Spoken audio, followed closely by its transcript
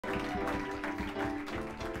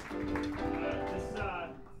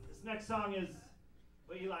next song is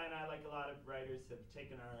what Eli and I, like a lot of writers, have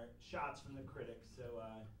taken our shots from the critics. So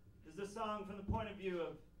this is a song from the point of view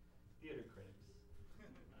of theater critics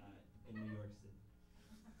in New York City.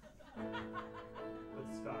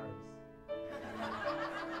 With scars.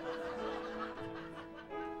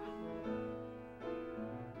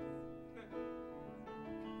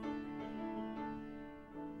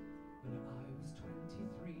 When I was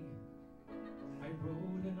 23, I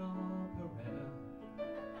wrote an operetta.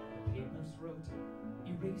 The papers wrote,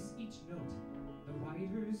 erase each note. The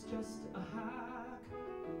writer's just a hack.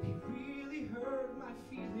 He really hurt my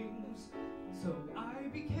feelings, so I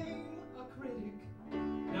became a critic.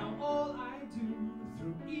 Now all I do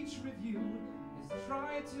through each review is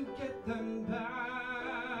try to get them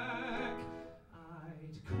back.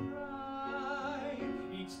 I'd cry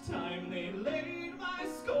each time they laid my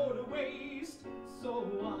score to waste, so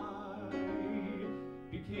I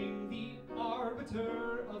became the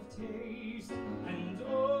arbiter of taste. And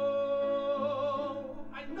oh,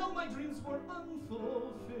 I know my dreams were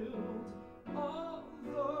unfulfilled,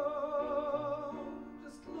 although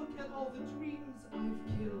just look at all the dreams I've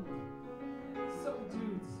killed. So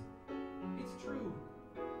dudes, it's true,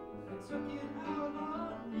 I took it out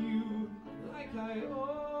on you like I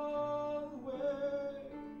always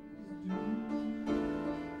do.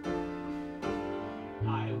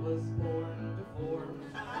 I was born deformed,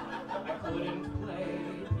 I couldn't play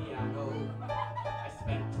piano. I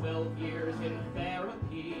spent 12 years in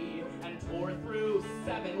therapy and tore through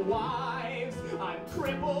 7 wives. I'm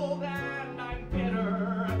crippled and I'm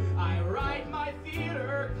bitter. I write my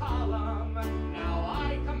theater column. Now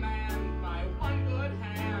I command my one good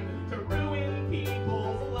hand to ruin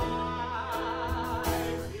people's lives.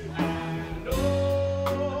 And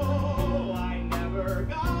oh, I never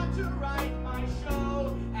got to write my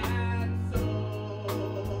show. And so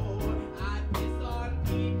I piss on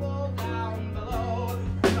people down below.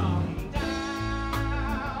 Come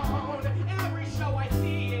down. Every show I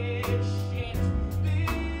see is shit.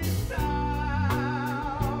 This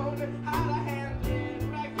town had a hand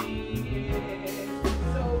in wrecking it.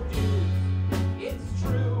 So dude, it's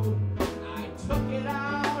true, I took it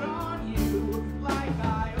out on you like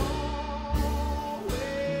I always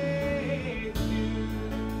do.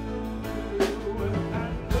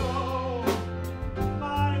 And oh,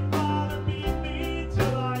 my father beat me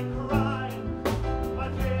till I cried. My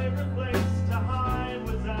favorite place to hide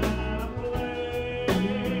was at a play.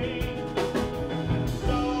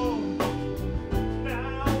 So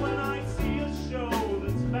now when I see a show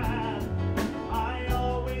that's bad, I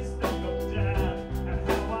always think of Dad and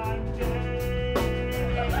how I'm gay.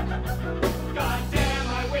 God damn,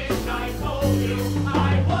 I wish I told you I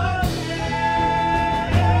was gay.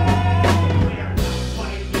 We are not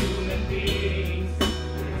quite human beings.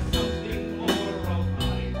 We're something more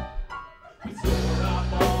robotic. We store up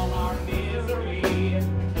all our misery.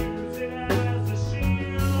 Use it as a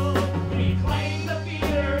shield. We claim the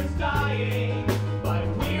theater's dying, but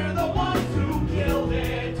we're the ones who killed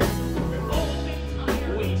it. We're old and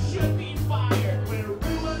tired. We should be fired. We're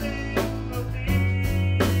ruining the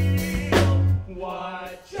field.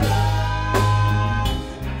 What jokes!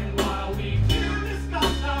 And while we do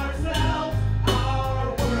discuss ourselves, our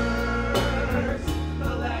words,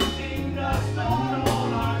 collecting dust on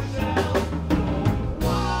all our shelves.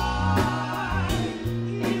 Why?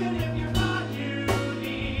 Even if you're not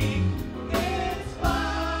unique, it's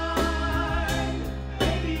fine.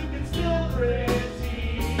 Maybe you can still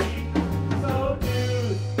critique. So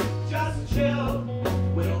dude, just chill.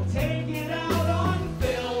 We'll take it out on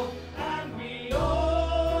Phil, and we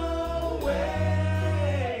always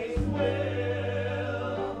will.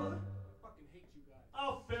 Fucking hate you guys.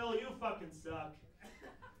 Oh, Phil, you fucking suck.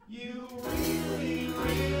 You really,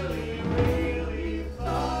 really